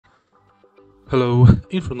Hello,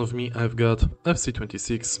 in front of me I've got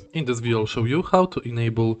FC26. In this video I'll show you how to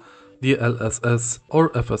enable DLSS or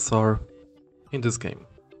FSR in this game.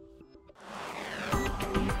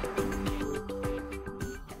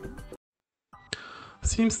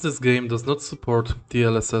 Since this game does not support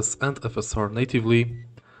DLSS and FSR natively,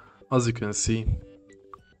 as you can see,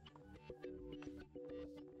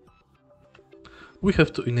 we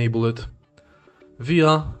have to enable it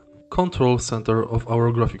via control center of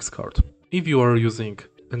our graphics card. If you are using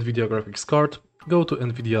NVIDIA graphics card, go to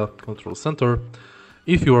NVIDIA Control Center.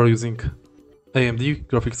 If you are using AMD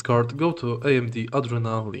graphics card, go to AMD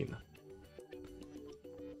Adrenaline.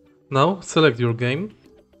 Now select your game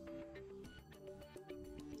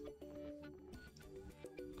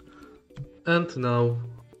and now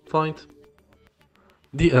find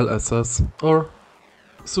DLSS or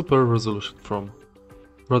Super Resolution from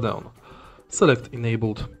Radeon. Select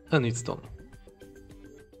Enabled and it's done.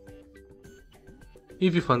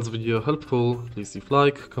 If you find this video helpful, please leave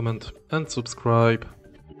like, comment and subscribe.